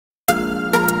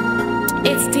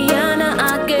It's Tiana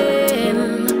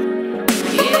again.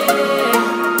 Yeah,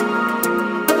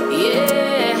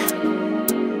 yeah.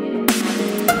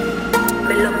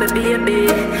 Me love me baby.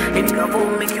 Him love how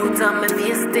me cute and me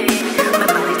face day. My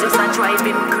body just a drive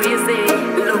him crazy.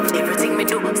 Love everything me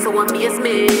do, so amaze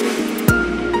me.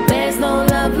 There's no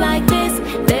love like this.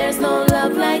 There's no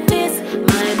love like this.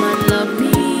 My man love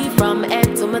me from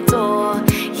head to my toe.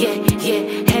 Yeah,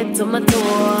 yeah, head to my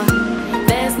toe.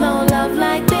 There's no love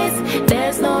like this.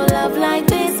 There's no love like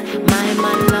this. My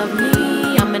man love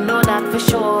me, and me know that for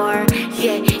sure.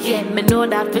 Yeah, yeah, me know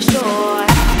that for sure.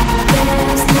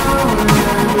 There's no love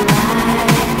like this.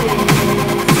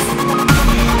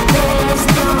 There's no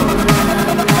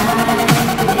love like this.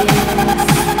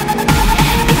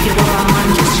 If you want a man,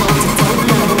 just shout it out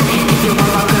loud. If you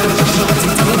want a girl, just shout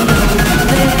it out loud.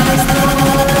 There's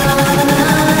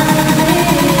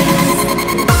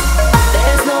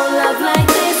no love like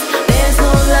this. There's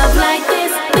no love like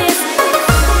this.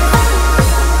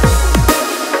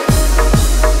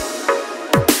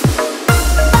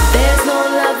 There's no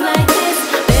love like this. There's no love like this.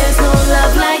 There's no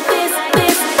love like this.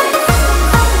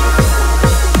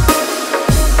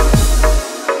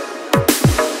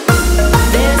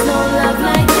 There's no love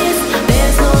like this.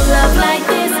 There's no love like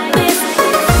this.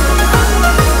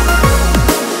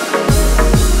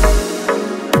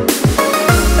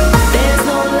 There's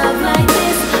no love like this.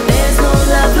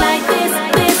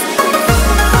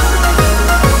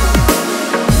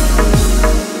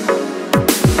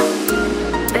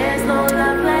 There's no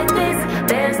love like this.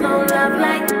 There's no love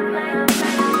like.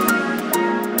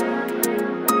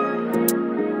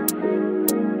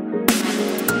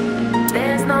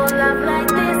 There's no love like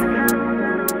this.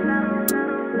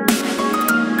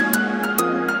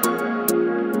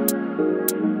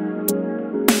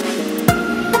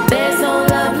 There's no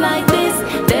love like this.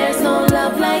 There's no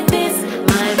love like this.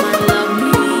 My man love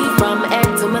me from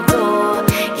head to my toe.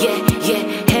 Yeah, yeah,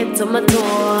 head to my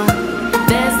toe.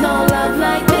 There's no love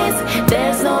like this.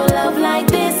 There's no love like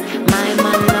this. My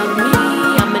man love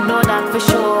me, and me know that for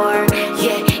sure.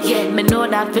 Yeah, yeah, me know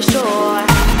that for sure.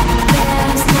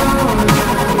 There's no love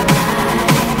like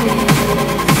this.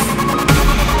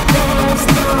 There's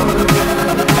no love.